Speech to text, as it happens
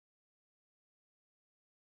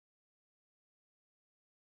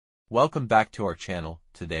Welcome back to our channel.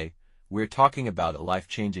 Today, we're talking about a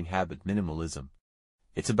life-changing habit, minimalism.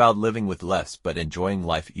 It's about living with less but enjoying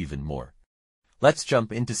life even more. Let's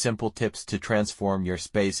jump into simple tips to transform your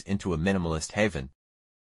space into a minimalist haven.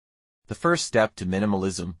 The first step to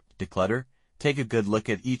minimalism, declutter. Take a good look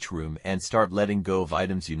at each room and start letting go of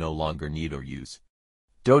items you no longer need or use.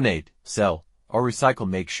 Donate, sell, or recycle.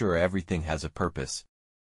 Make sure everything has a purpose.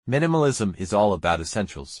 Minimalism is all about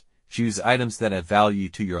essentials. Choose items that add value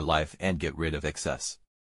to your life and get rid of excess.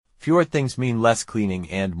 Fewer things mean less cleaning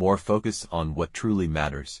and more focus on what truly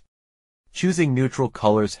matters. Choosing neutral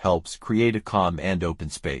colors helps create a calm and open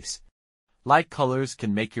space. Light colors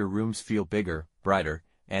can make your rooms feel bigger, brighter,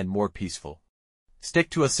 and more peaceful. Stick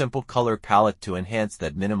to a simple color palette to enhance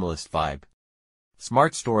that minimalist vibe.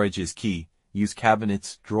 Smart storage is key. Use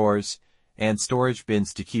cabinets, drawers, and storage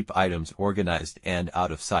bins to keep items organized and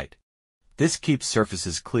out of sight. This keeps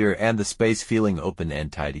surfaces clear and the space feeling open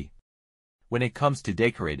and tidy. When it comes to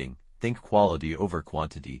decorating, think quality over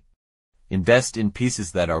quantity. Invest in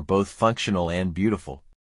pieces that are both functional and beautiful.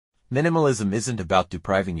 Minimalism isn't about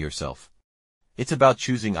depriving yourself. It's about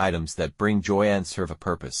choosing items that bring joy and serve a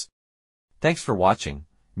purpose. Thanks for watching.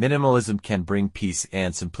 Minimalism can bring peace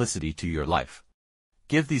and simplicity to your life.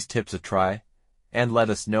 Give these tips a try, and let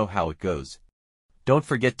us know how it goes. Don't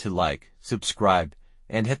forget to like, subscribe,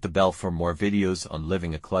 and hit the bell for more videos on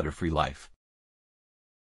living a clutter-free life.